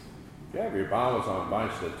If you have your Bibles, I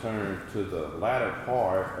invite you to turn to the latter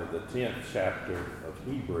part of the 10th chapter of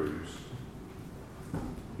Hebrews.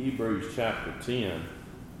 Hebrews chapter 10.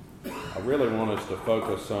 I really want us to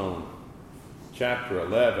focus on chapter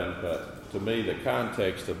 11, but to me the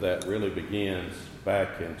context of that really begins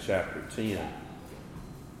back in chapter 10.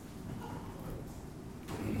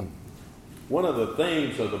 One of the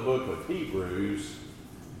themes of the book of Hebrews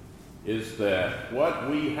is that what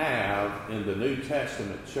we have in the New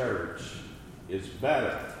Testament church is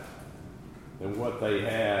better than what they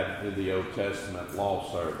had in the Old Testament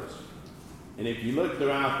law service. And if you look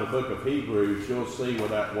throughout the book of Hebrews, you'll see where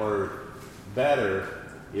that word better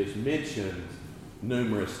is mentioned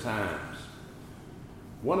numerous times.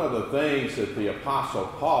 One of the things that the Apostle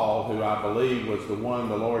Paul, who I believe was the one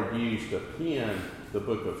the Lord used to pen the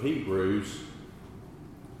book of Hebrews,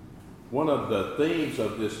 one of the themes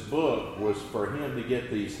of this book was for him to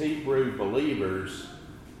get these Hebrew believers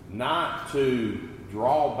not to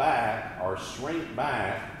draw back or shrink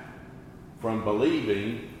back from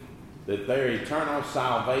believing that their eternal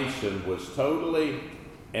salvation was totally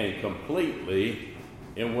and completely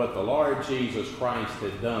in what the Lord Jesus Christ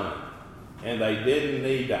had done. And they didn't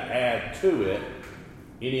need to add to it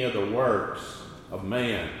any of the works of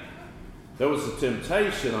man. There was a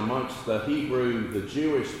temptation amongst the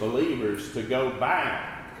Jewish believers to go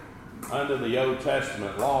back under the Old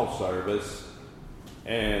Testament law service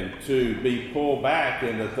and to be pulled back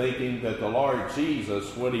into thinking that the Lord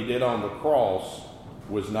Jesus, what he did on the cross,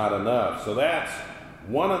 was not enough. So that's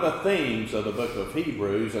one of the themes of the book of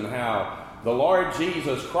Hebrews, and how the Lord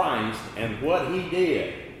Jesus Christ and what he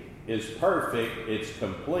did is perfect, it's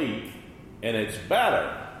complete, and it's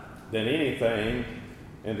better than anything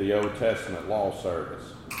in the Old Testament law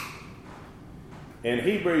service. In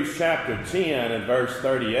Hebrews chapter 10 and verse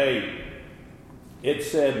 38, it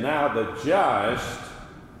said, "Now the just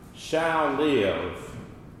shall live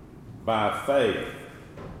by faith.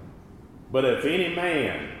 But if any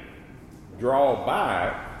man draw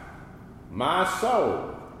back, my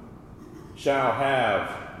soul shall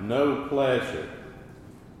have no pleasure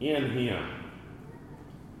in him.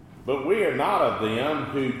 But we are not of them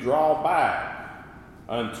who draw back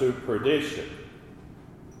unto perdition,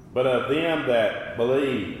 but of them that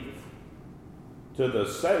believe to the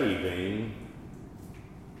saving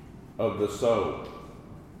of the soul."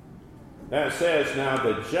 Now it says, "Now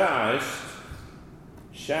the just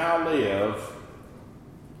shall live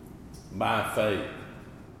by faith."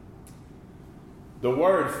 The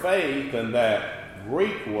word faith and that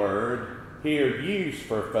Greek word here used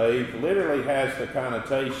for faith literally has the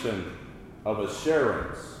connotation of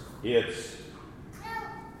assurance. It's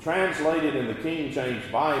translated in the King James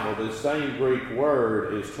Bible, this same Greek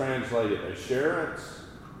word is translated assurance,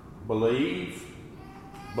 belief,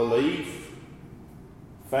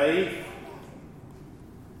 faith.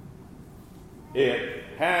 It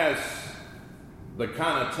has the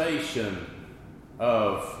connotation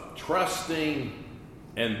of trusting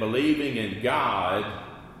and believing in God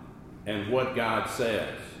and what God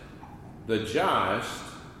says. The just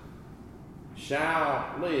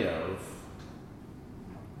shall live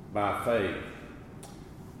by faith.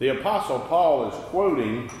 The Apostle Paul is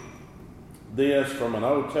quoting this from an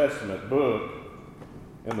Old Testament book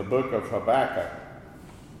in the book of Habakkuk,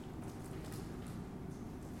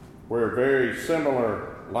 where very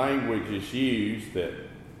similar language is used that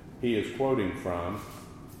he is quoting from.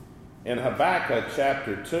 In Habakkuk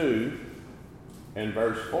chapter 2 and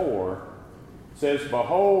verse 4, it says,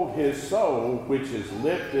 "Behold, his soul which is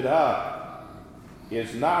lifted up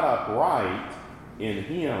is not upright in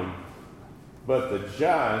him, but the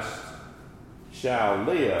just shall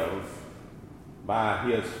live by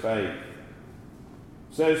his faith."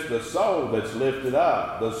 It says the soul that's lifted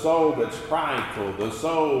up, the soul that's prideful, the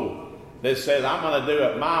soul that says, "I'm going to do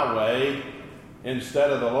it my way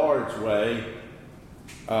instead of the Lord's way,"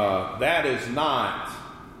 that is not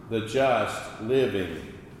the just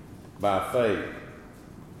living by faith.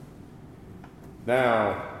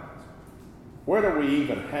 Now, where do we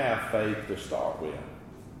even have faith to start with?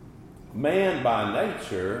 Man by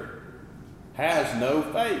nature has no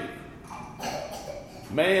faith.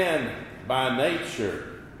 Man by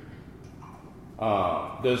nature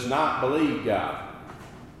does not believe God.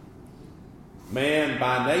 Man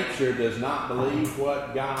by nature does not believe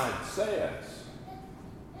what God says.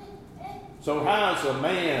 So how is a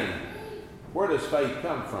man, where does faith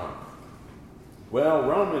come from? Well,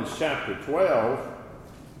 Romans chapter 12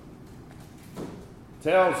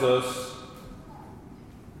 tells us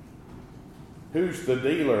who's the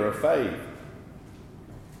dealer of faith.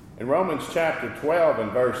 In Romans chapter 12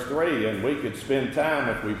 and verse 3, and we could spend time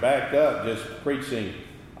if we backed up just preaching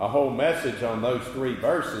a whole message on those 3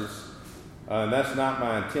 verses, and that's not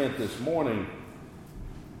my intent this morning.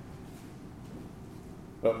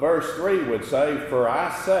 But verse 3 would say, "For I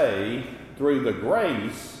say, through the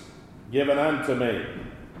grace given unto me,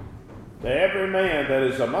 to every man that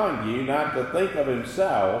is among you not to think of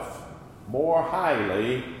himself more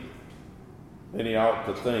highly than he ought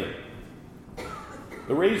to think."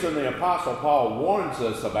 The reason the Apostle Paul warns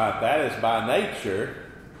us about that is by nature.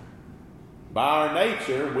 By our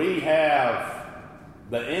nature, we have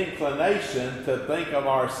the inclination to think of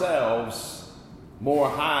ourselves more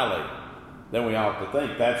highly than we ought to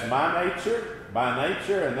think. That's my nature by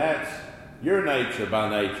nature, and that's your nature by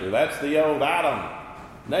nature. That's the old Adam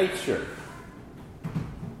nature.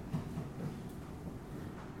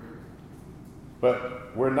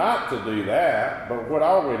 But we're not to do that, but what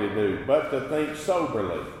are we to do? But to think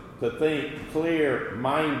soberly, to think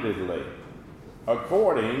clear-mindedly,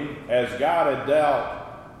 according as God had dealt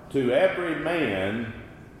to every man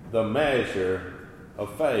the measure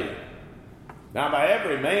of faith. Now, by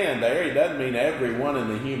every man there, he doesn't mean everyone in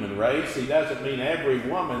the human race. He doesn't mean every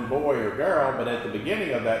woman, boy, or girl. But at the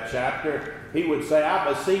beginning of that chapter, he would say, "I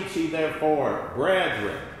beseech ye therefore,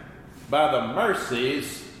 brethren, by the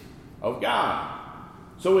mercies of God."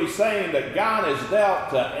 So he's saying that God has dealt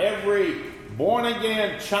to every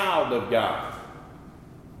born-again child of God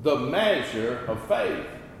the measure of faith.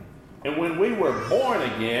 And when we were born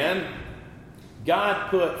again, God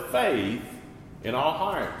put faith in our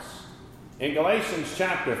hearts. In Galatians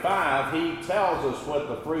chapter 5, he tells us what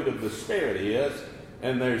the fruit of the Spirit is,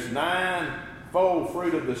 and there's 9-fold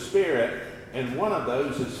fruit of the Spirit, and one of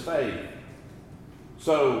those is faith.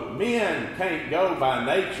 So men can't go by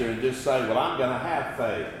nature and just say, "Well, I'm going to have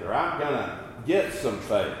faith," or "I'm going to get some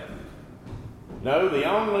faith." No, the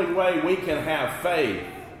only way we can have faith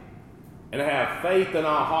and have faith in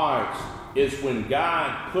our hearts is when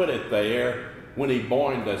God put it there when he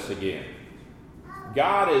born us again.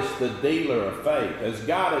 God is the dealer of faith. As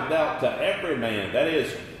God had dealt to every man, that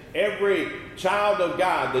is, every child of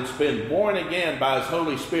God that's been born again by his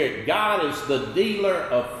Holy Spirit, God is the dealer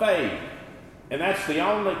of faith. And that's the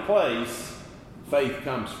only place faith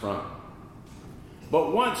comes from.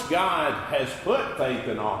 But once God has put faith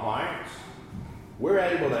in our hearts, we're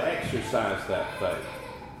able to exercise that faith.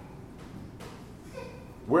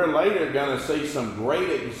 We're later going to see some great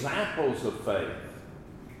examples of faith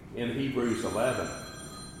in Hebrews 11.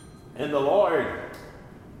 And the Lord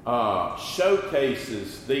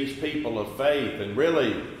showcases these people of faith and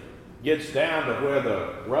really gets down to where the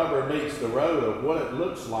rubber meets the road of what it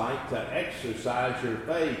looks like to exercise your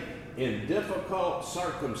faith in difficult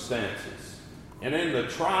circumstances and in the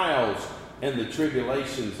trials and the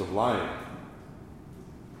tribulations of life.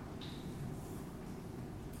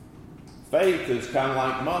 Faith is kind of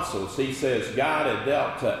like muscles. He says God had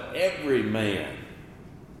dealt to every man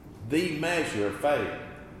the measure of faith.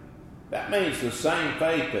 That means the same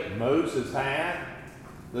faith that Moses had,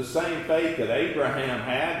 the same faith that Abraham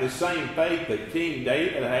had, the same faith that King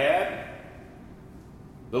David had.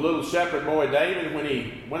 The little shepherd boy David, when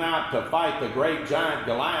he went out to fight the great giant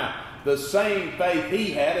Goliath, the same faith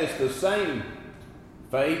he had is the same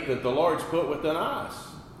faith that the Lord's put within us.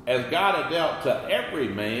 As God had dealt to every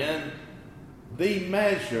man the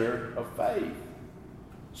measure of faith.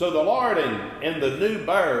 So the Lord in the new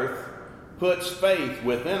birth puts faith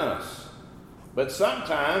within us. But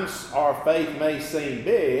sometimes our faith may seem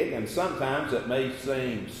big and sometimes it may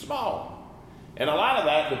seem small. And a lot of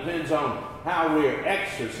that depends on how we're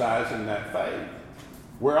exercising that faith.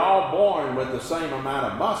 We're all born with the same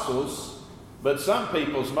amount of muscles, but some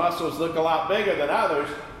people's muscles look a lot bigger than others.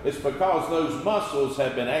 It's because those muscles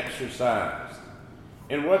have been exercised.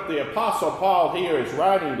 And what the Apostle Paul here is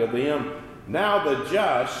writing to them, now the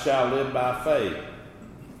just shall live by faith.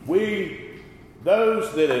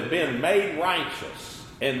 Those that have been made righteous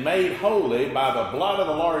and made holy by the blood of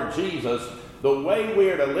the Lord Jesus, the way we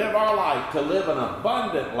are to live our life, to live an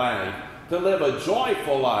abundant life, to live a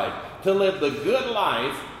joyful life, to live the good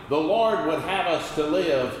life the Lord would have us to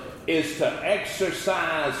live, is to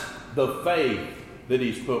exercise the faith that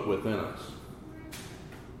he's put within us.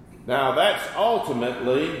 Now that's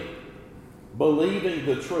ultimately believing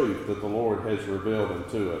the truth that the Lord has revealed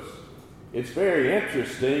unto us. It's very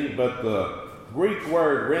interesting, but the Greek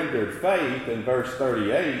word rendered faith in verse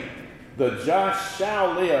 38, the just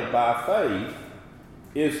shall live by faith,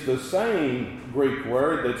 is the same Greek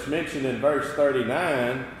word that's mentioned in verse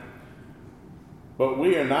 39, but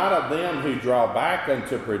we are not of them who draw back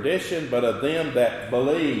unto perdition, but of them that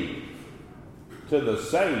believe to the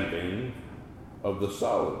saving of the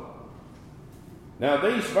soul. Now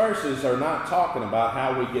these verses are not talking about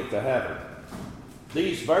how we get to heaven.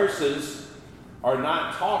 These verses are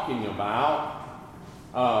not talking about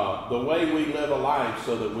the way we live a life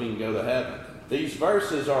so that we can go to heaven. These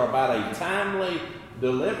verses are about a timely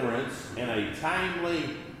deliverance and a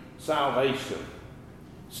timely salvation.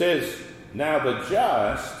 It says, now the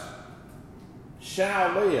just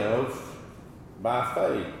shall live by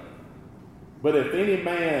faith. But if any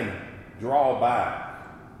man draw back,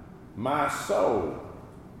 my soul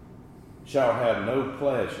shall have no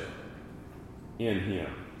pleasure in him.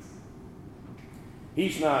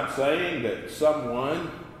 He's not saying that someone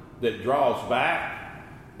that draws back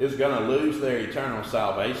is going to lose their eternal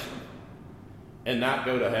salvation and not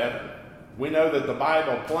go to heaven. We know that the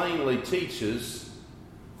Bible plainly teaches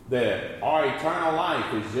that our eternal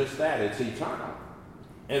life is just that, it's eternal.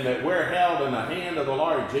 And that we're held in the hand of the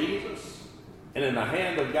Lord Jesus and in the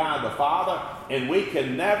hand of God the Father, and we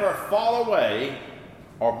can never fall away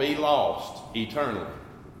or be lost eternally.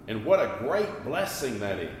 And what a great blessing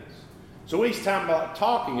that is. So he's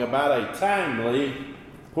talking about a timely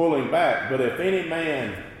pulling back. But if any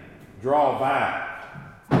man draw back,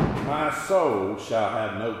 my soul shall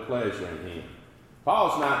have no pleasure in him.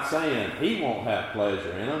 Paul's not saying he won't have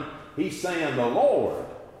pleasure in him. He's saying the Lord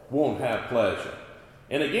won't have pleasure.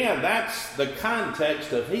 And again, that's the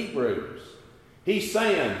context of Hebrews. He's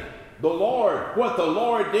saying the Lord, what the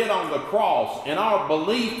Lord did on the cross, and our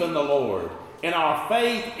belief in the Lord, and our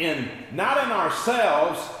faith in, not in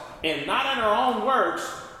ourselves, and not in our own works,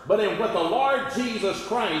 but in what the Lord Jesus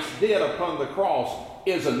Christ did upon the cross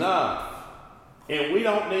is enough. And we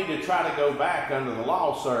don't need to try to go back under the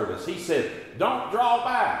law service. He said, don't draw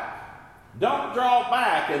back. Don't draw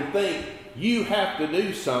back and think you have to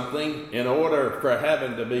do something in order for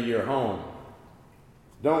heaven to be your home.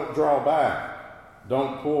 Don't draw back.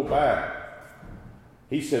 Don't pull back.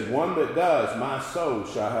 He said, one that does, my soul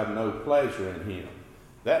shall have no pleasure in him.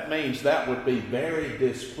 That means that would be very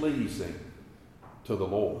displeasing to the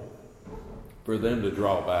Lord for them to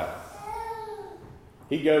draw back.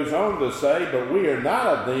 He goes on to say, but we are not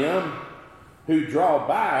of them who draw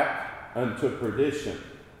back unto perdition.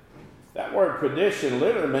 That word perdition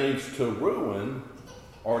literally means to ruin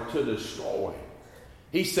or to destroy.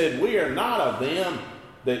 He said, we are not of them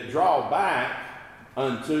that draw back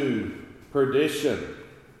unto perdition,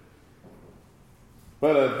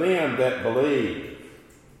 but of them that believe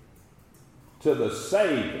to the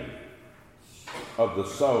saving of the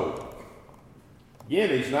soul. Again,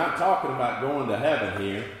 he's not talking about going to heaven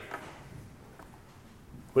here,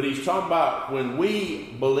 but he's talking about when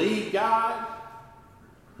we believe God,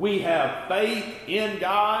 we have faith in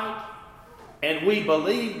God, and we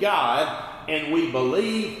believe God, and we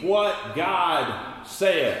believe what God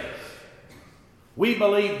says. We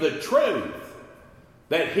believe the truth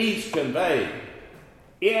that he's conveyed.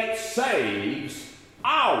 It saves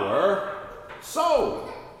our soul.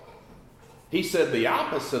 He said the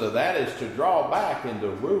opposite of that is to draw back into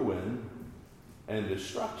ruin and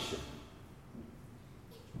destruction.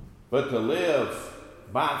 But to live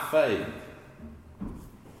by faith,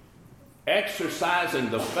 exercising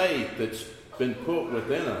the faith that's been put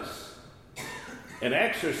within us, and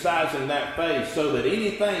exercising that faith so that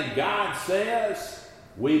anything God says,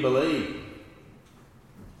 we believe.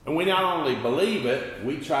 And we not only believe it,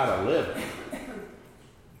 we try to live it.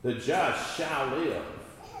 The just shall live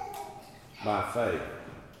by faith.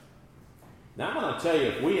 Now I'm going to tell you,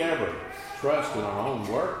 if we ever trust in our own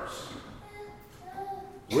works,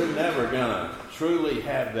 we're never going to truly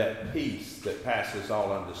have that peace that passes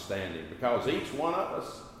all understanding. Because each one of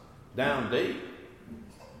us, down deep,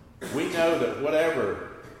 we know that whatever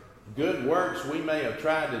good works we may have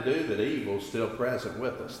tried to do, that evil's still present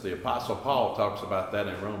with us. The Apostle Paul talks about that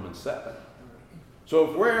in Romans 7. So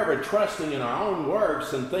if we're ever trusting in our own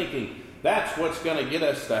works and thinking that's what's going to get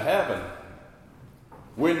us to heaven,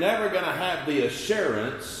 we're never going to have the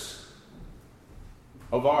assurance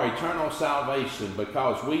of our eternal salvation,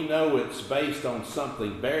 because we know it's based on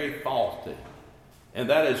something very faulty. And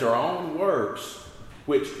that is our own works,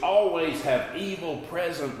 which always have evil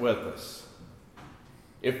present with us.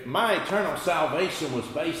 If my eternal salvation was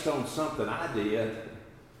based on something I did,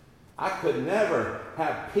 I could never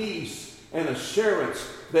have peace and assurance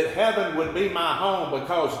that heaven would be my home,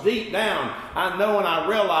 because deep down I know and I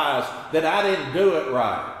realize that I didn't do it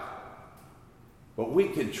right. But we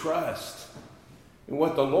can trust in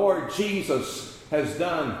what the Lord Jesus has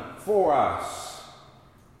done for us.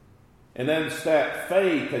 And then it's that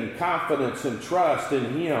faith and confidence and trust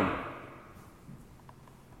in Him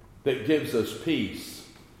that gives us peace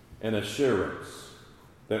and assurance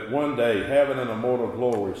that one day heaven and immortal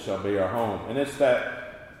glory shall be our home. And it's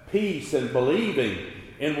that peace and believing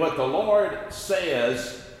in what the Lord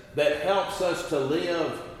says that helps us to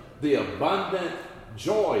live the abundant,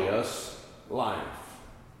 joyous life.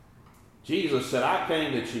 Jesus said, I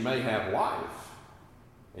came that you may have life,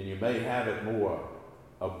 and you may have it more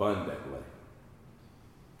abundantly.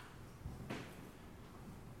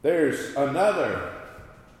 There's another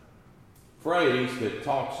phrase that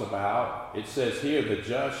talks about, it says here, the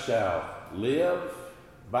just shall live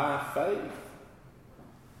by faith.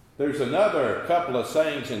 There's another couple of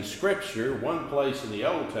sayings in Scripture, one place in the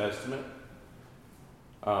Old Testament,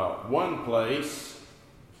 one place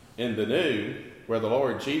in the New, where the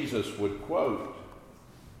Lord Jesus would quote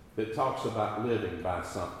that talks about living by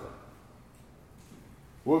something.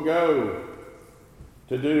 We'll go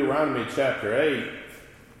to Deuteronomy chapter 8,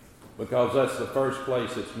 because that's the first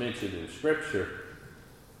place it's mentioned in Scripture.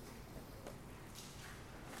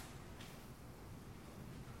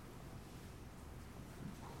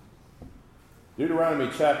 Deuteronomy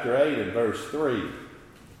chapter 8 and verse 3.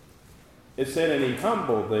 It said, and he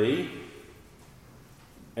humbled thee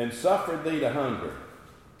and suffered thee to hunger.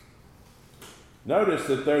 Notice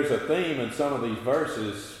that there's a theme in some of these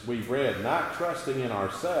verses we've read, not trusting in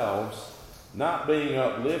ourselves, not being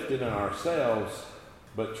uplifted in ourselves,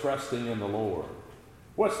 but trusting in the Lord.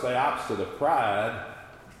 What's the opposite of pride?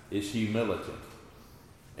 Is humility.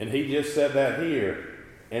 And he just said that here.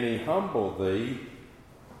 And he humbled thee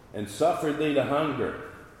and suffered thee to hunger,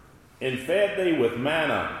 and fed thee with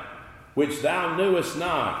manna, which thou knewest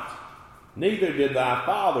not, neither did thy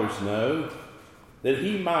fathers know, that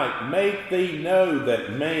he might make thee know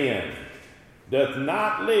that man doth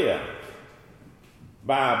not live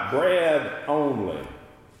by bread only,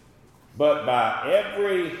 but by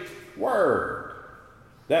every word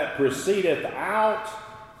that proceedeth out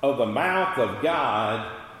of the mouth of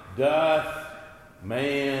God doth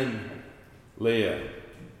man live.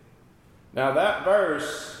 Now that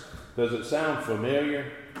verse, does it sound familiar?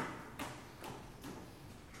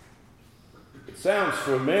 It sounds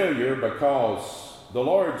familiar because the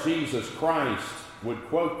Lord Jesus Christ would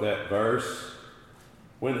quote that verse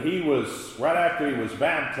when he was, right after he was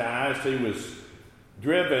baptized, he was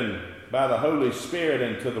driven by the Holy Spirit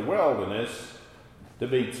into the wilderness to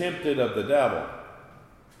be tempted of the devil.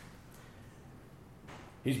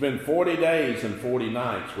 He's been 40 days and 40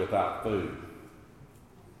 nights without food.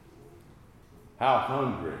 How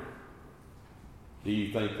hungry do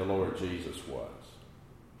you think the Lord Jesus was?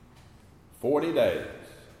 40 days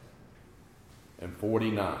and 40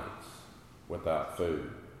 nights without food.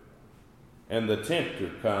 And the tempter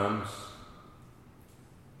comes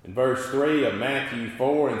in verse 3 of Matthew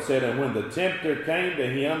 4 and said, and when the tempter came to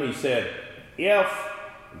him, he said, if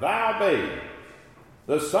thou be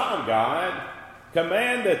the Son of God,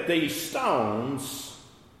 command that these stones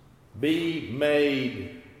be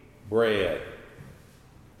made bread.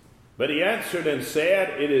 But he answered and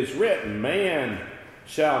said, it is written, man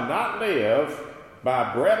shall not live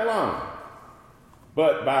by bread alone,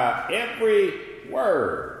 but by every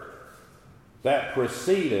word that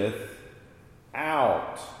proceedeth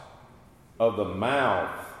out of the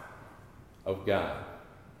mouth of God.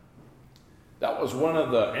 That was one of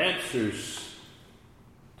the answers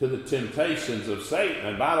to the temptations of Satan.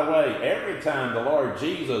 And by the way, every time the Lord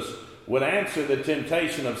Jesus would answer the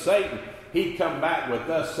temptation of Satan, he'd come back with,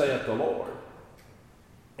 thus saith the Lord.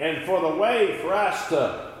 And for the way for us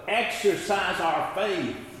to exercise our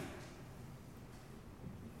faith,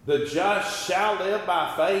 the just shall live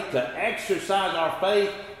by faith. To exercise our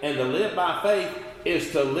faith and to live by faith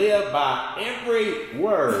is to live by every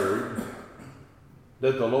word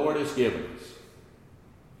that the Lord has given us.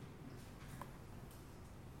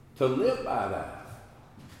 To live by that.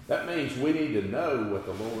 That means we need to know what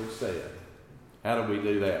the Lord said. How do we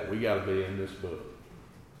do that? We got to be in this book.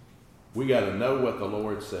 We got to know what the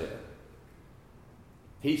Lord said.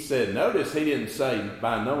 He said, notice he didn't say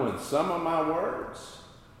by knowing some of my words.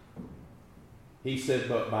 He said,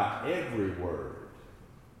 but by every word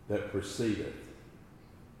that proceedeth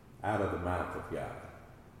out of the mouth of God.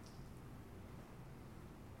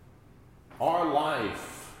 Our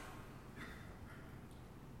life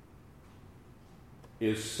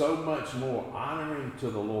is so much more honoring to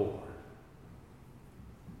the Lord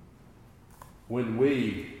when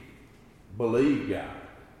we believe God,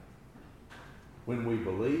 when we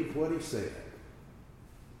believe what he said,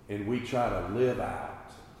 and we try to live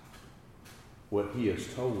out what he has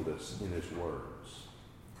told us in his words.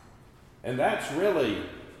 And that's really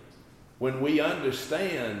when we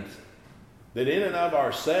understand that in and of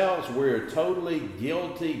ourselves we're totally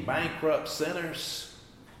guilty, bankrupt sinners,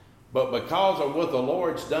 but because of what the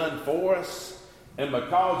Lord's done for us and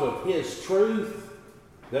because of his truth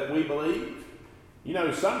that we believe, You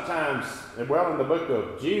know, sometimes, well, in the book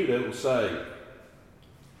of Jude, it will say,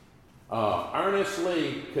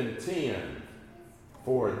 earnestly contend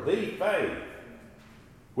for the faith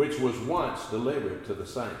which was once delivered to the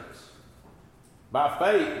saints. By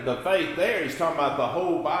faith, the faith there, he's talking about the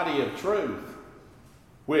whole body of truth,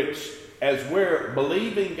 which, as we're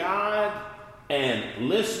believing God and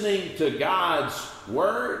listening to God's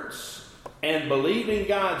words and believing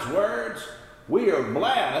God's words, we are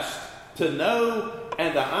blessed to know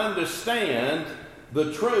and to understand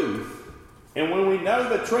the truth. And when we know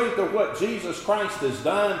the truth of what Jesus Christ has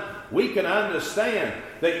done, we can understand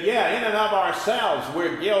that, yeah, in and of ourselves,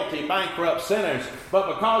 we're guilty, bankrupt sinners.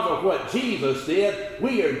 But because of what Jesus did,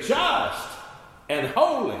 we are just and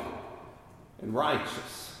holy and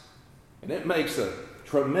righteous. And it makes a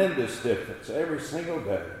tremendous difference every single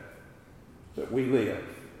day that we live.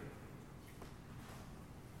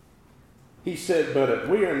 He said, but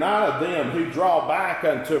we are not of them who draw back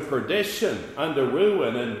unto perdition, unto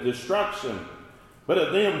ruin and destruction, but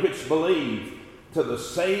of them which believe to the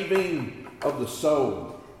saving of the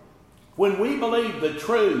soul. When we believe the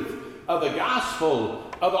truth of the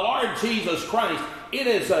gospel of the Lord Jesus Christ, it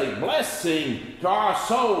is a blessing to our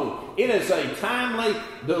soul. It is a timely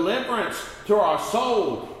deliverance to our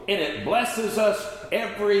soul, and it blesses us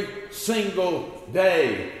every single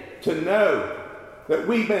day to know that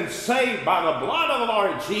we've been saved by the blood of the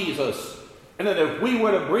Lord Jesus, and that if we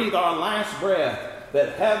were to breathe our last breath,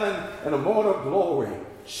 that heaven and immortal glory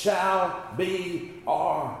shall be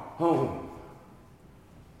our home.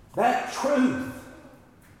 That truth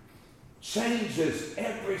changes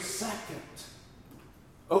every second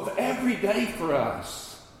of every day for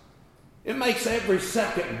us. It makes every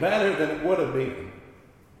second better than it would have been.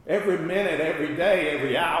 Every minute, every day,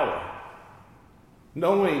 every hour.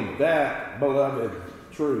 Knowing that, beloved,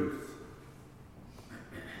 truth.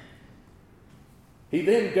 He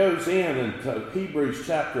then goes into Hebrews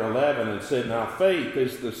chapter 11 and said, now faith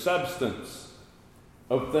is the substance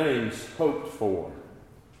of things hoped for.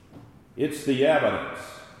 It's the evidence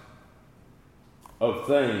of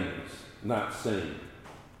things not seen.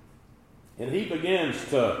 And he begins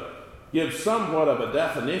to give somewhat of a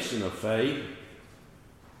definition of faith.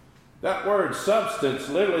 That word substance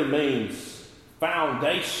literally means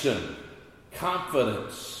foundation,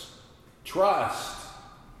 confidence, trust.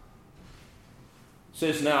 It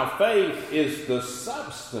says, now faith is the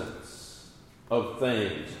substance of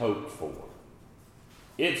things hoped for.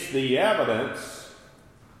 It's the evidence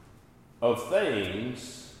of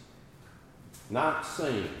things not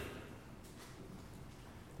seen.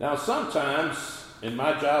 Now sometimes, in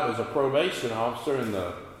my job as a probation officer in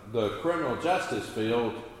the criminal justice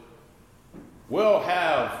field, we'll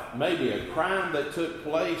have maybe a crime that took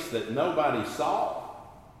place that nobody saw,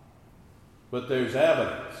 but there's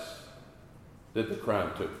evidence that the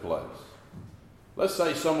crime took place. Let's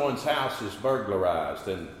say someone's house is burglarized,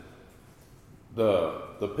 and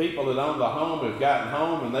the people that own the home have gotten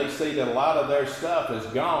home, and they see that a lot of their stuff is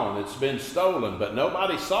gone. It's been stolen, but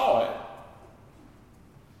nobody saw it.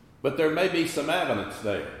 But there may be some evidence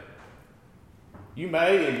there. You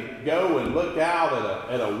may go and look out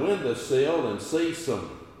at a windowsill and see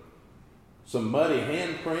some muddy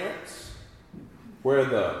handprints where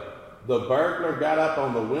the burglar got up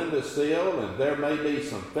on the windowsill, and there may be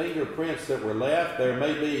some fingerprints that were left. There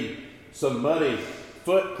may be some muddy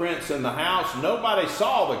footprints in the house. Nobody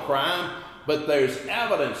saw the crime, but there's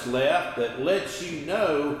evidence left that lets you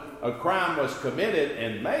know a crime was committed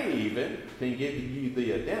and may even can give you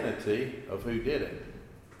the identity of who did it.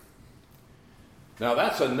 Now,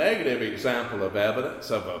 that's a negative example of evidence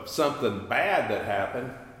of something bad that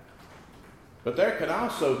happened, but there can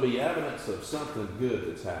also be evidence of something good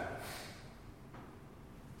that's happened.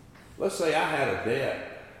 Let's say I had a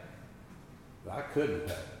debt that I couldn't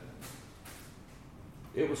pay.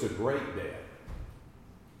 It was a great debt.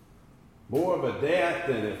 More of a debt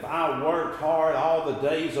than if I worked hard all the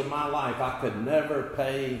days of my life, I could never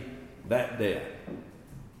pay that debt.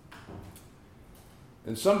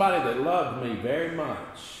 And somebody that loved me very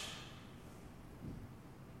much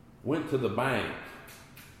went to the bank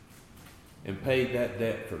and paid that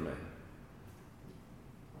debt for me.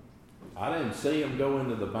 I didn't see him go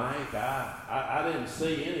into the bank. I didn't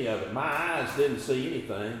see any of it. My eyes didn't see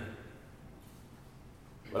anything.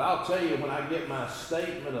 But I'll tell you, when I get my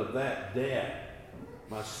statement of that debt,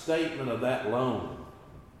 my statement of that loan,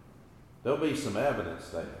 there'll be some evidence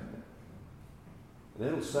there. And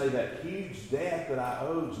it'll say that huge debt that I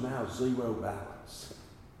owe is now zero balance.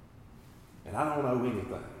 And I don't owe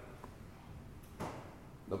anything.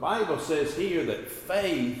 The Bible says here that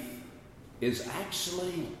faith is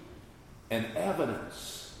actually an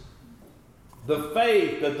evidence The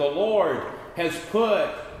faith that the Lord has put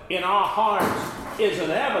in our hearts is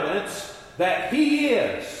an evidence that He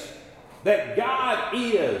is, that God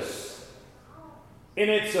is. And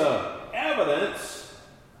it's an evidence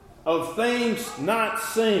of things not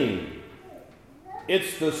seen.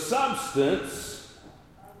 It's the substance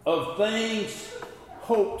of things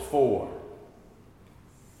hoped for.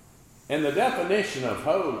 And the definition of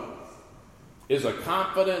hope is a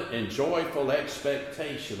confident and joyful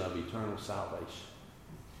expectation of eternal salvation.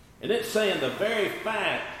 And it's saying the very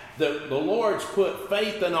fact that the Lord's put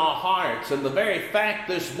faith in our hearts, and the very fact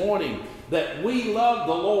this morning that we love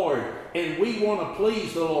the Lord and we want to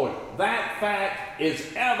please the Lord, that fact is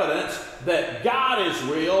evidence that God is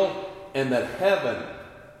real and that heaven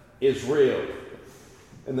is real,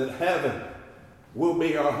 and that heaven will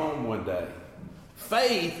be our home one day.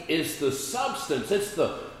 Faith is the substance, it's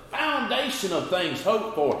the foundation of things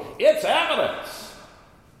hoped for. It's evidence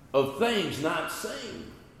of things not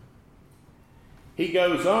seen. He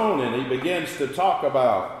goes on and he begins to talk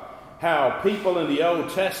about how people in the Old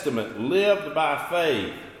Testament lived by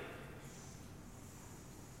faith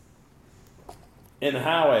and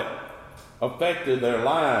how it affected their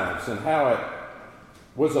lives and how it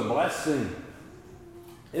was a blessing.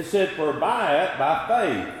 It said, "For by it, by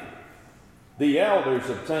faith, the elders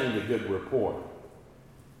obtained a good report."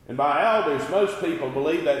 And by elders, most people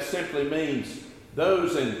believe that simply means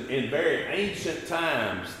those in very ancient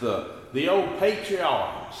times, the old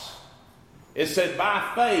patriarchs. It said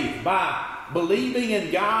by faith, by believing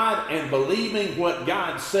in God and believing what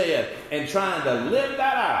God said and trying to live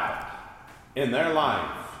that out in their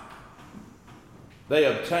life, they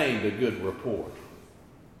obtained a good report.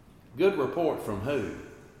 Good report from who?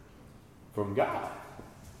 From God.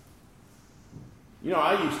 You know,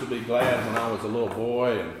 I used to be glad when I was a little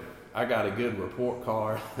boy and I got a good report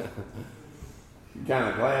card. You're kind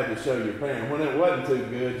of glad to show your parents. When it wasn't too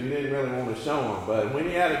good, you didn't really want to show them. But when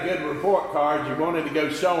you had a good report card, you wanted to go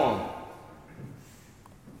show them.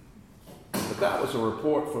 But that was a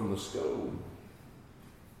report from the school.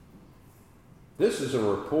 This is a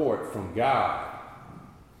report from God.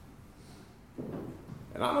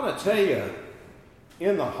 And I'm going to tell you,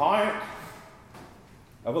 in the heart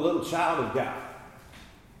of a little child of God,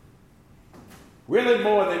 really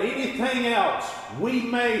more than anything else we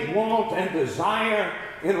may want and desire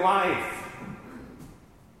in life,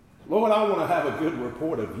 Lord, I want to have a good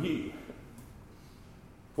report of you.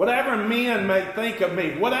 Whatever men may think of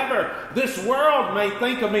me, whatever this world may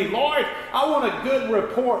think of me, Lord, I want a good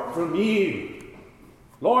report from you.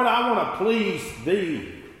 Lord, I want to please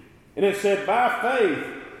thee. And it said, by faith,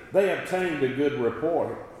 they obtained a good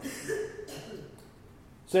report. It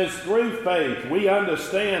says, through faith, we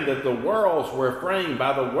understand that the worlds were framed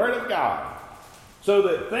by the word of God, so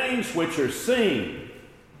that things which are seen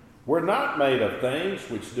were not made of things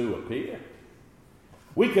which do appear.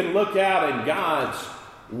 We can look out in God's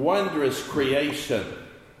wondrous creation,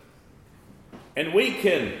 and we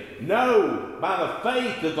can know by the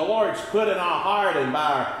faith that the Lord's put in our heart, and by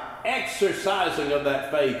our exercising of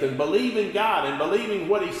that faith and believing God and believing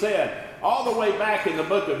what He said all the way back in the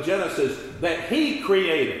book of Genesis, that He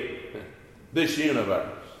created this universe.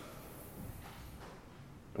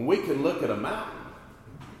 And we can look at a mountain,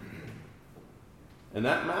 and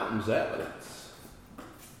that mountain's evidence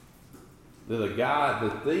that a God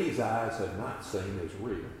that these eyes have not seen is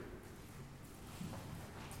real.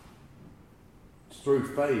 It's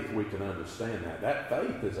through faith we can understand that. That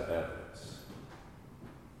faith is an evidence.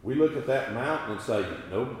 We look at that mountain and say,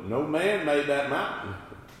 no man made that mountain.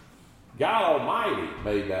 God Almighty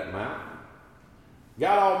made that mountain.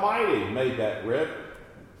 God Almighty made that river.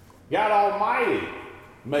 God Almighty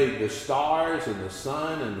made the stars and the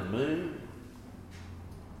sun and the moon.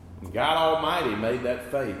 And God Almighty made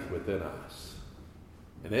that faith within us.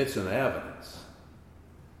 And it's an evidence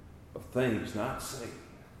of things not seen.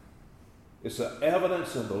 It's an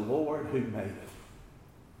evidence of the Lord who made it.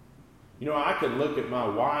 You know, I can look at my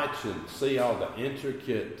watch and see all the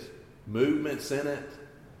intricate movements in it,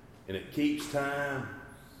 and it keeps time.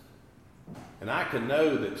 And I can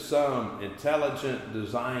know that some intelligent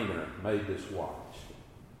designer made this watch.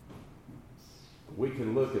 We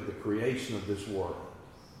can look at the creation of this world.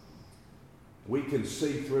 We can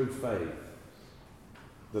see through faith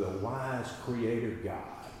that a wise creator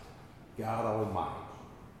God, God Almighty,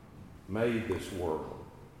 made this world.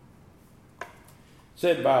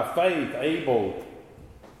 Said by faith Abel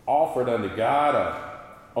offered unto God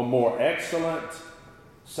a more excellent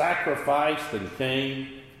sacrifice than Cain,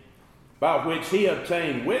 by which he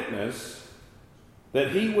obtained witness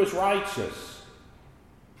that he was righteous.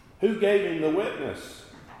 Who gave him the witness?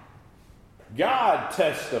 God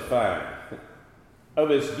testified of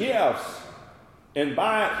his gifts, and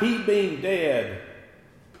by it he being dead,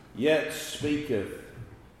 yet speaketh.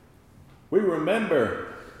 We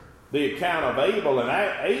remember the account of Abel, and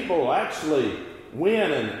Abel actually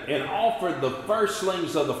went and offered the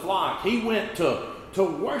firstlings of the flock. He went to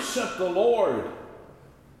worship the Lord.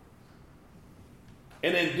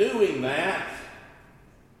 And in doing that,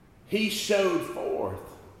 he showed forth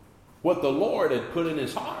what the Lord had put in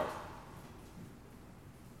his heart.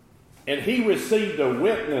 And he received a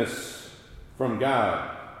witness from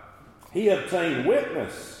God. He obtained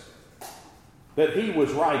witness that he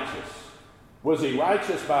was righteous. Was he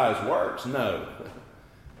righteous by his works? No.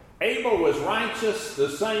 Abel was righteous the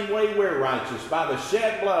same way we're righteous, by the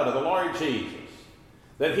shed blood of the Lord Jesus.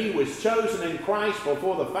 That he was chosen in Christ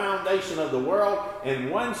before the foundation of the world,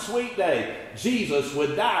 and one sweet day, Jesus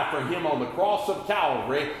would die for him on the cross of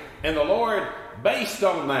Calvary, and the Lord, based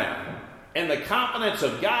on that, and the confidence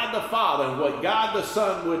of God the Father and what God the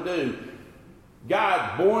Son would do,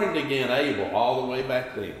 God born again Abel all the way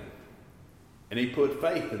back then. And he put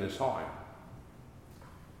faith in his heart.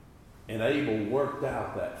 And Abel worked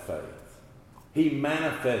out that faith. He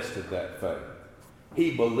manifested that faith.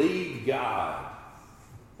 He believed God,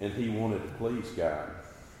 and he wanted to please God.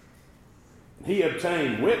 He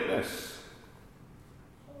obtained witness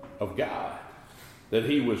of God that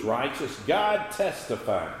he was righteous. God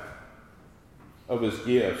testified of his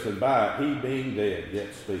gifts, and by it he being dead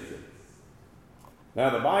yet speaketh. Now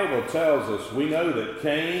the Bible tells us, we know that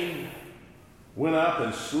Cain went up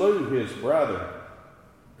and slew his brother.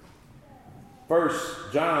 1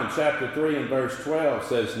 John chapter 3 and verse 12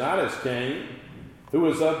 says, not as Cain, who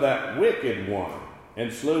was of that wicked one,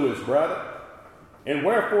 and slew his brother. And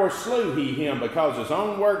wherefore slew he him? Because his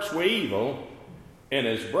own works were evil, and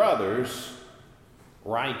his brother's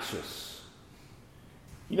righteous.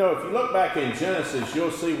 You know, if you look back in Genesis,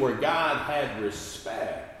 you'll see where God had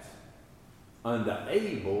respect unto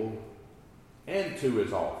Abel and to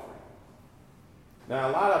his offering. Now,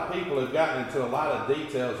 a lot of people have gotten into a lot of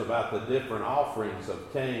details about the different offerings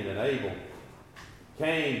of Cain and Abel.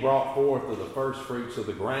 Cain brought forth of the first fruits of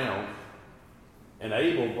the ground, and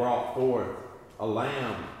Abel brought forth a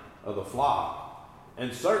lamb of the flock.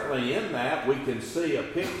 And certainly in that we can see a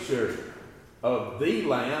picture of the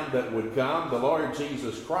lamb that would come, the Lord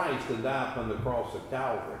Jesus Christ, and die upon the cross of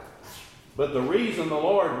Calvary. But the reason the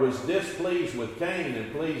Lord was displeased with Cain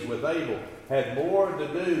and pleased with Abel had more to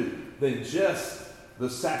do than just the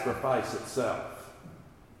sacrifice itself.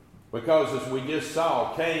 Because as we just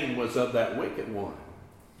saw, Cain was of that wicked one.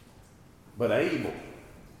 But Abel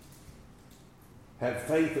had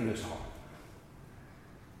faith in his heart.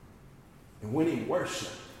 And when he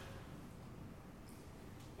worshiped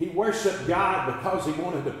God because he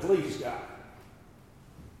wanted to please God.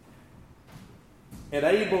 And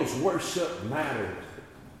Abel's worship mattered.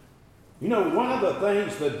 You know, one of the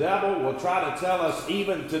things the devil will try to tell us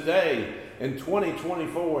even today in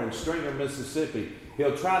 2024 in Stringer, Mississippi,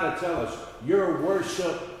 he'll try to tell us, your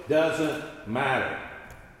worship doesn't matter.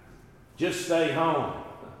 Just stay home.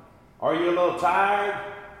 Are you a little tired?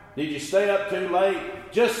 Did you stay up too late?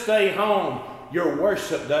 Just stay home. Your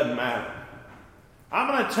worship doesn't matter. I'm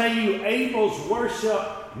going to tell you, Abel's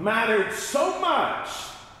worship mattered so much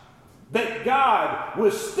that God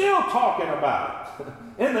was still talking about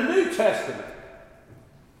it in the New Testament.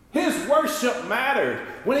 His worship mattered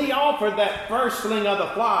when he offered that firstling of the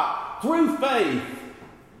flock through faith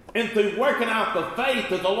and through working out the faith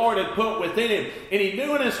that the Lord had put within him. And he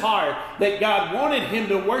knew in his heart that God wanted him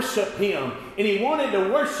to worship him, and he wanted to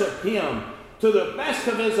worship him to the best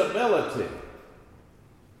of his ability.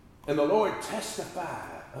 And the Lord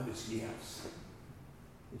testified of his gifts.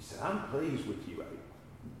 He said, I'm pleased with you, Abel.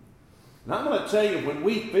 And I'm going to tell you, when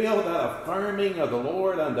we feel that affirming of the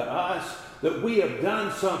Lord unto us, that we have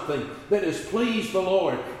done something that has pleased the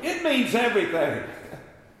Lord, it means everything.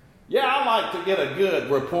 Yeah, I like to get a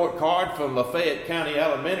good report card from Lafayette County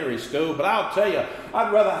Elementary School, but I'll tell you,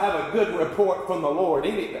 I'd rather have a good report from the Lord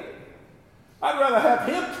any day. I'd rather have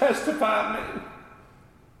him testify to me.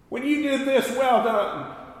 When you did this, well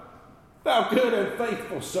done, thou good and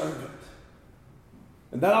faithful servant.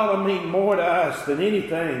 And that ought to mean more to us than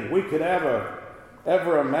anything we could ever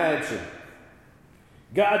imagine.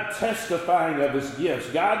 God testifying of his gifts.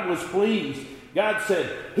 God was pleased. God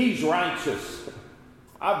said, he's righteous.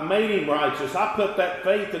 I've made him righteous. I put that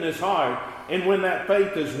faith in his heart. And when that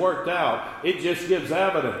faith is worked out, it just gives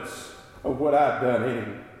evidence of what I've done in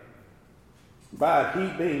him. By it,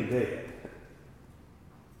 he being dead,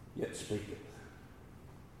 yet speaketh.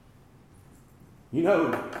 You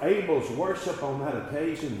know, Abel's worship on that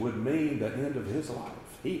occasion would mean the end of his life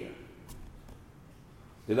here.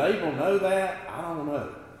 Did Abel know that? I don't know.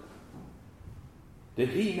 Did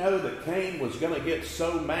he know that Cain was going to get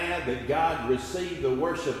so mad that God received the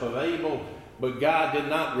worship of Abel, but God did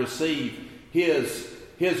not receive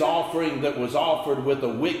his offering that was offered with a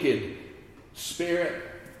wicked spirit?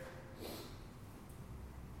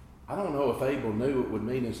 I don't know if Abel knew it would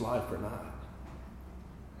mean his life or not.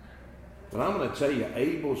 But I'm going to tell you,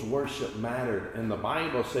 Abel's worship mattered, and the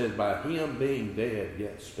Bible says, by him being dead,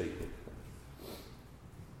 yet speaketh.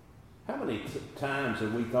 How many times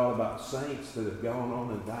have we thought about saints that have gone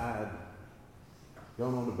on and died,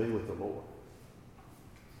 gone on to be with the Lord?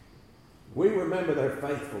 We remember their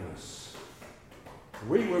faithfulness.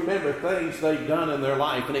 We remember things they've done in their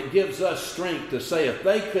life, and it gives us strength to say, if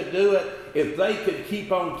they could do it, if they could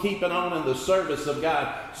keep on keeping on in the service of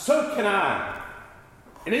God, so can I.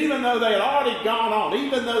 And even though they had already gone on,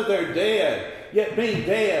 even though they're dead, yet being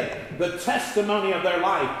dead, the testimony of their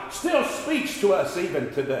life still speaks to us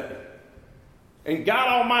even today. And God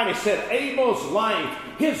Almighty said, Abel's life,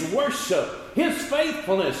 his worship, his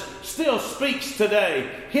faithfulness still speaks today.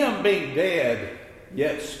 Him being dead,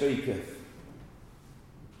 yet speaketh. It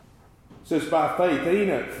says, by faith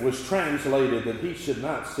Enoch was translated that he should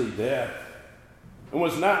not see death, and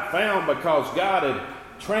was not found because God had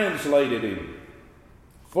translated him.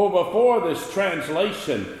 For before this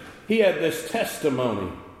translation, he had this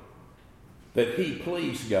testimony that he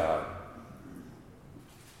pleased God.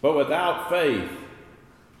 But without faith,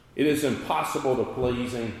 it is impossible to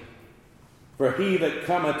please him. For he that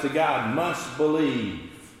cometh to God must believe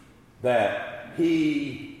that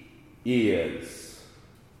he is,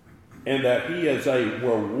 and that he is a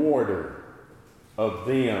rewarder of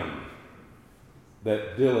them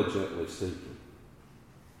that diligently seek him.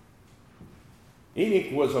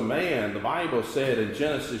 Enoch was a man, the Bible said in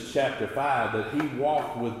Genesis chapter 5, that he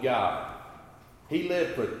walked with God. He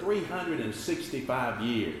lived for 365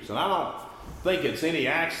 years. And I don't think it's any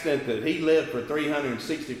accident that he lived for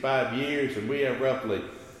 365 years and we have roughly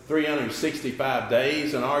 365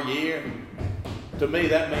 days in our year. To me,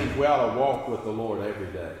 that means we ought to walk with the Lord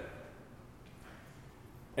every day.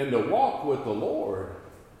 And to walk with the Lord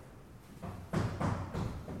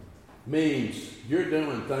means you're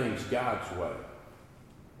doing things God's way.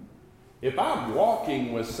 If I'm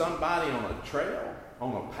walking with somebody on a trail,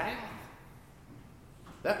 on a path,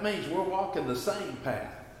 that means we're walking the same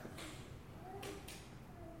path.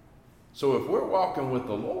 So if we're walking with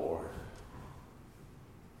the Lord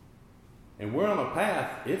and we're on a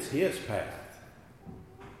path, it's his path.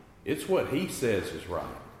 It's what he says is right.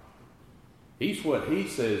 It's what he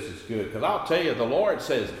says is good. Because I'll tell you, the Lord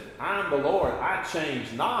says, I'm the Lord, I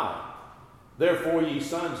change not. Therefore ye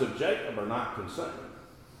sons of Jacob are not consumed.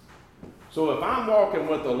 So if I'm walking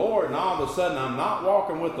with the Lord and all of a sudden I'm not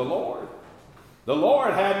walking with the Lord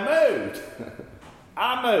had moved.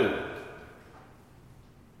 I moved.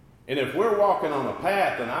 And if we're walking on a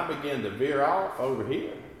path and I begin to veer off over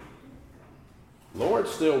here, Lord's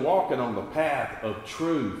still walking on the path of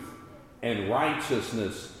truth and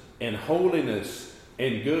righteousness and holiness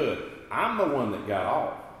and good. I'm the one that got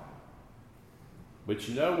off. But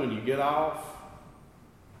you know, when you get off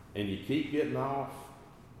and you keep getting off,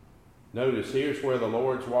 notice here's where the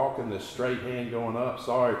Lord's walking, this straight hand going up.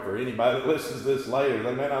 Sorry for anybody that listens to this later.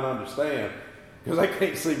 They may not understand because they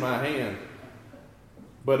can't see my hand.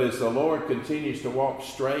 But as the Lord continues to walk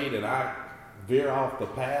straight and I veer off the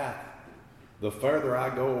path, the further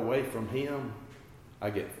I go away from him, I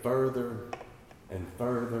get further and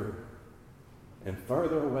further and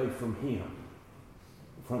further away from him,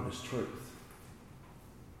 from his truth.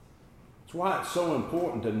 That's why it's so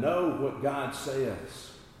important to know what God says.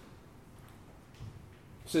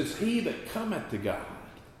 It says, he that cometh to God.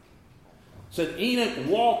 It said Enoch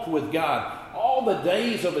walked with God all the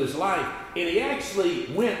days of his life, and he actually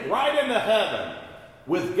went right into heaven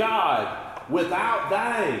with God without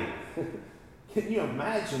dying. Can you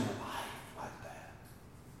imagine a life like that?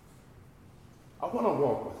 I want to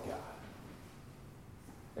walk with God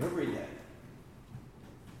every day.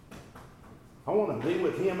 I want to be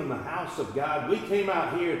with him in the house of God. We came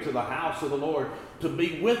out here to the house of the Lord to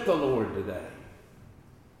be with the Lord today.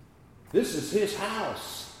 This is his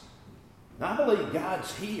house. And I believe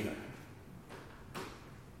God's here.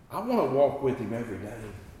 I want to walk with him every day.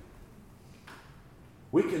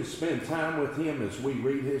 We can spend time with him as we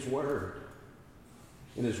read his word.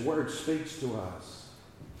 And his word speaks to us.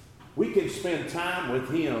 We can spend time with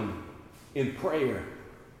him in prayer.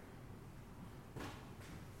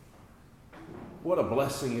 What a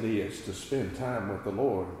blessing it is to spend time with the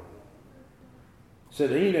Lord. It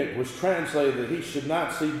said Enoch was translated that he should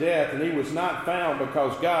not see death, and he was not found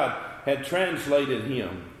because God had translated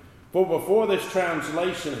him. For before this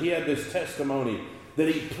translation, he had this testimony that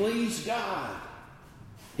he pleased God.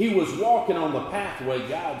 He was walking on the pathway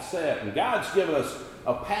God set. And God's given us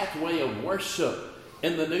a pathway of worship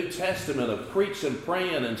in the New Testament of preaching,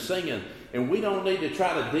 praying, and singing. And we don't need to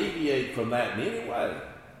try to deviate from that in any way.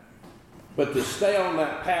 But to stay on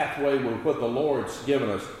that pathway with what the Lord's given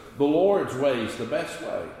us. The Lord's way is the best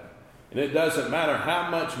way. And it doesn't matter how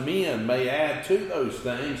much men may add to those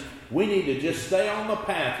things. We need to just stay on the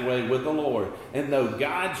pathway with the Lord and know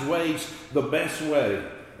God's way's the best way.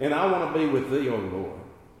 And I want to be with thee, O Lord.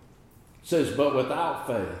 It says, but without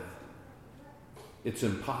faith, it's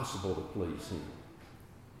impossible to please him.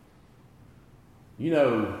 You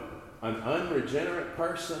know, an unregenerate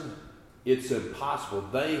person, it's impossible.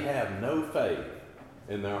 They have no faith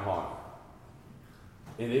in their heart.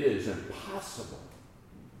 And it is impossible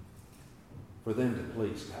for them to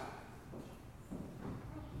please God.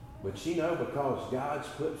 But you know, because God's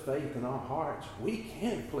put faith in our hearts, we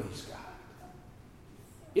can please God.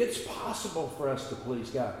 It's possible for us to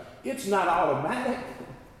please God. It's not automatic.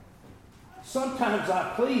 Sometimes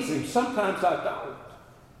I please him, sometimes I don't.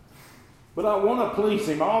 But I want to please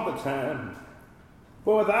him all the time.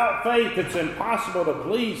 For without faith it's impossible to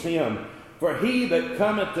please him. For he that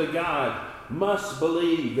cometh to God must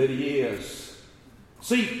believe that he is.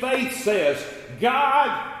 See, faith says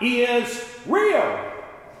God is real.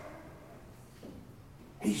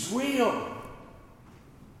 He's real.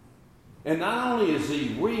 And not only is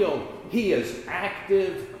he real, he is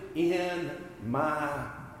active in my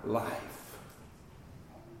life.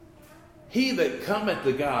 He that cometh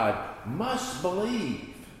to God must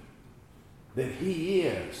believe that he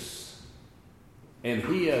is. And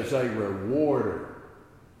he is a rewarder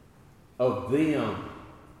of them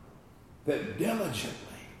that diligently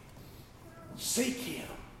seek him.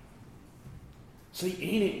 See,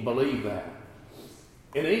 Enoch believed that.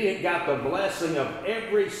 And Enoch got the blessing of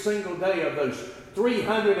every single day of those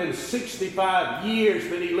 365 years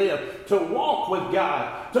that he lived to walk with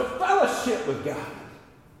God, to fellowship with God,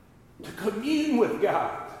 to commune with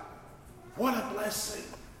God. What a blessing.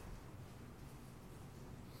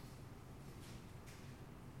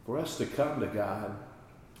 For us to come to God,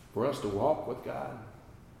 for us to walk with God,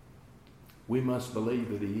 we must believe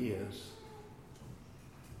that he is.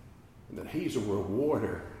 And that he's a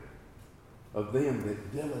rewarder of them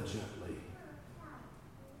that diligently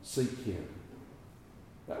seek him.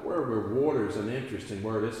 That word rewarder is an interesting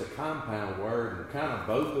word. It's a compound word, and kind of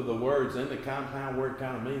both of the words in the compound word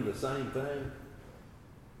kind of mean the same thing.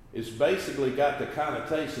 It's basically got the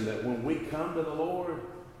connotation that when we come to the Lord,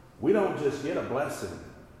 we don't just get a blessing.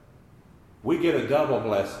 We get a double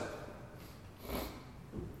blessing.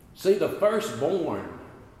 See, the firstborn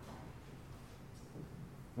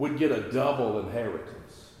would get a double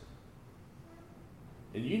inheritance.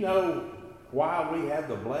 And you know why we have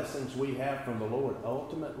the blessings we have from the Lord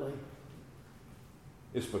ultimately?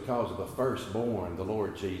 It's because of the firstborn, the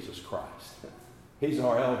Lord Jesus Christ. He's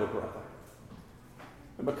our elder brother.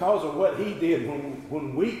 And because of what he did,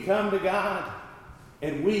 when we come to God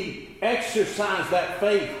and we exercise that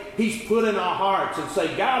faith he's put in our hearts and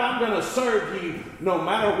say, God, I'm going to serve you no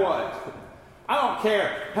matter what. I don't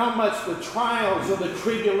care how much the trials or the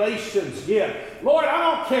tribulations get. Lord,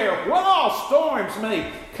 I don't care what all storms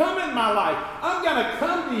may come in my life. I'm going to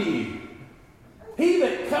come to you. He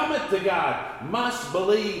that cometh to God must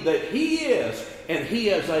believe that he is, and he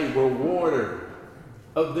is a rewarder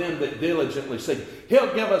of them that diligently seek.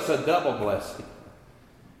 He'll give us a double blessing.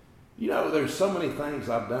 You know, there's so many things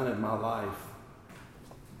I've done in my life.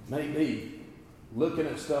 Maybe looking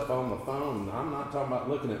at stuff on the phone. I'm not talking about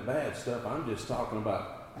looking at bad stuff. I'm just talking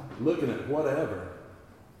about looking at whatever.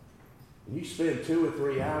 And you spend 2 or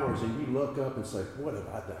 3 hours and you look up and say, what have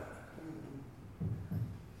I done?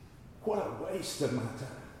 What a waste of my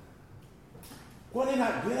time. What did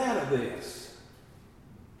I get out of this?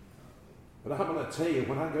 But I'm going to tell you,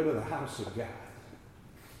 when I go to the house of God,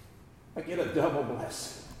 I get a double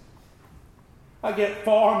blessing. I get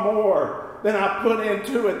far more than I put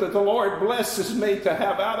into it that the Lord blesses me to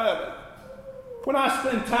have out of it. When I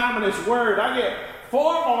spend time in his word, I get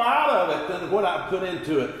far more out of it than what I put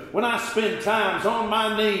into it. When I spend times on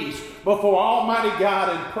my knees before Almighty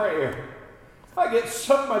God in prayer, I get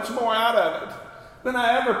so much more out of it than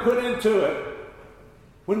I ever put into it.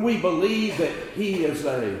 When we believe that he is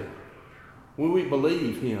when we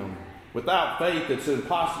believe him, without faith it's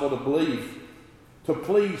impossible to believe, to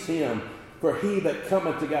please him. For he that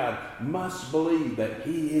cometh to God must believe that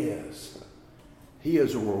he is. He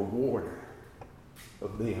is a rewarder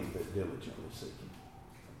of them that diligently seek him.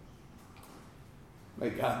 May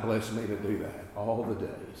God bless me to do that all the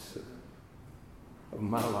days of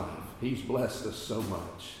my life. He's blessed us so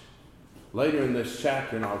much. Later in this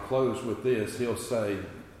chapter, and I'll close with this, he'll say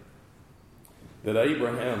that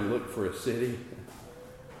Abraham looked for a city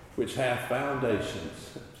which hath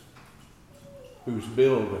foundations, whose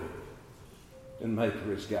builder and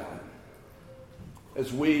maker is God.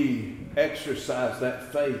 As we exercise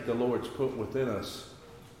that faith the Lord's put within us,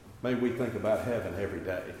 may we think about heaven every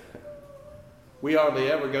day. We hardly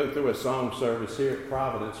ever go through a song service here at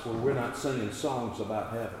Providence where we're not singing songs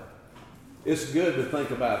about heaven. It's good to think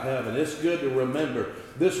about heaven. It's good to remember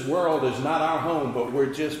this world is not our home, but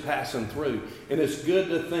we're just passing through. And it's good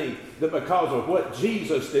to think that because of what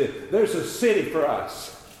Jesus did, there's a city for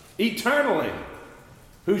us eternally,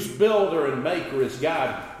 whose builder and maker is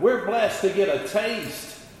God. We're blessed to get a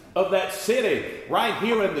taste of that city right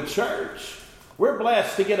here in the church. We're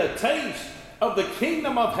blessed to get a taste of the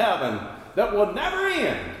kingdom of heaven that will never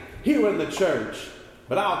end here in the church.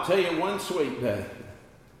 But I'll tell you one sweet day,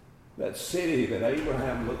 that city that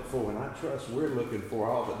Abraham looked for, and I trust we're looking for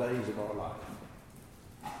all the days of our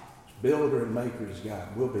life. Builder and maker is God.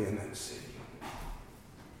 We'll be in that city.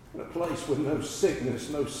 In a place with no sickness,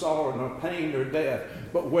 no sorrow, no pain, nor death,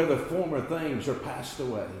 but where the former things are passed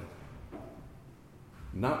away.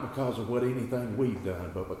 Not because of what anything we've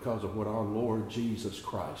done, but because of what our Lord Jesus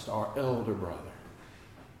Christ, our elder brother,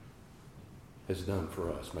 has done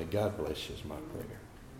for us. May God bless you is my prayer.